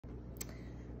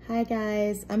Hi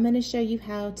guys, I'm going to show you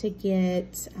how to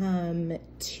get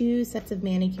 2 sets of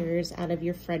manicures out of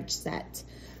your French set.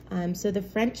 So the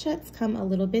French sets come a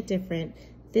little bit different.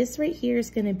 This right here is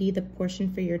going to be the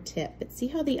portion for your tip, but see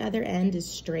how the other end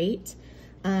is straight?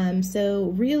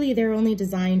 So really they're only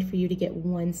designed for you to get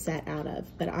 1 set out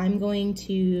of, but I'm going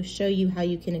to show you how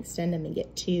you can extend them and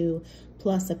get 2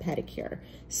 plus a pedicure.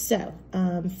 So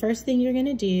first thing you're going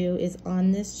to do is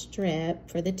on this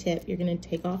strip for the tip, you're going to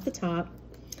take off the top.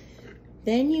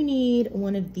 Then you need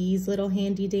one of these little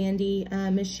handy dandy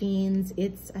machines.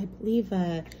 It's, I believe,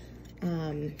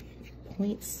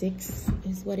 0.6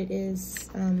 is what it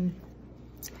is.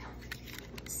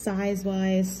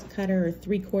 Size-wise, cutter or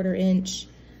 3/4 inch.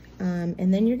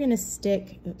 And then you're gonna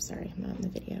stick, oops, sorry, I'm not in the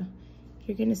video.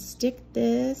 You're gonna stick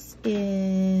this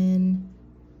in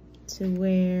to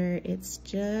where it's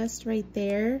just right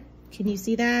there. Can you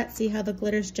see that? See how the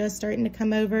glitter's just starting to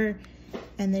come over?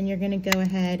 And then you're gonna go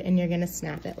ahead and you're gonna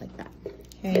snap it like that,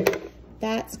 okay?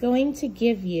 That's going to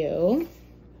give you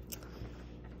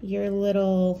your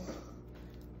little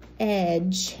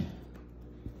edge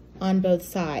on both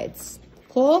sides.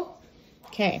 Cool?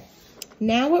 Okay,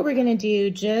 now what we're gonna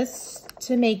do just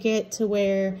to make it to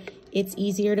where it's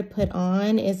easier to put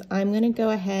on is I'm gonna go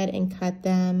ahead and cut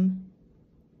them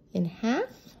in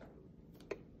half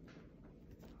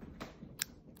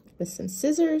with some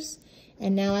scissors.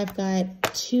 And now I've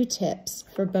got 2 tips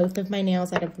for both of my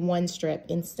nails out of 1 strip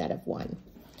instead of 1.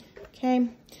 Okay,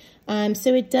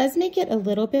 so it does make it a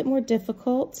little bit more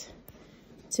difficult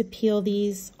to peel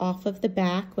these off of the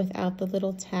back without the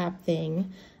little tab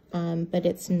thing, but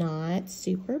it's not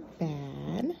super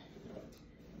bad.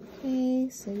 Okay,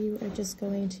 so you are just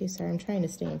going to, sorry, I'm trying to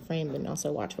stay in frame and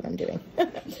also watch what I'm doing.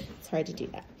 It's hard to do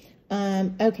that.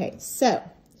 Okay, so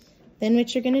then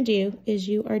what you're gonna do is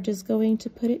you are just going to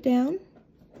put it down.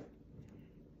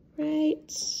 Right,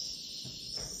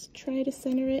 try to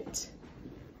center it.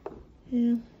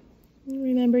 Yeah.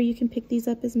 Remember, you can pick these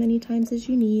up as many times as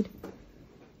you need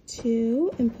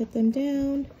to and put them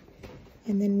down.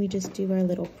 And then we just do our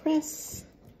little press.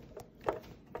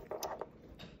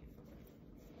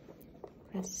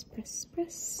 Press, press,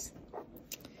 press.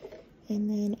 And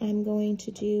then I'm going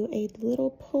to do a little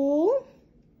pull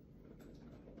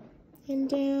and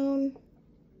down.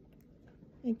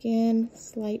 Again,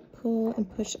 slight pull and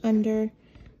push under,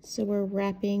 so we're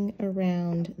wrapping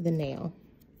around the nail.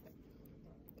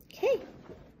 Okay,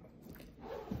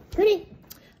 pretty.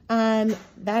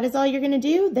 That is all you're gonna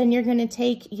do. Then you're gonna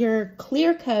take your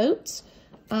clear coat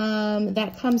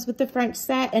that comes with the French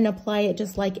set and apply it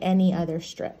just like any other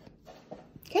strip.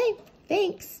 Okay,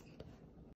 thanks.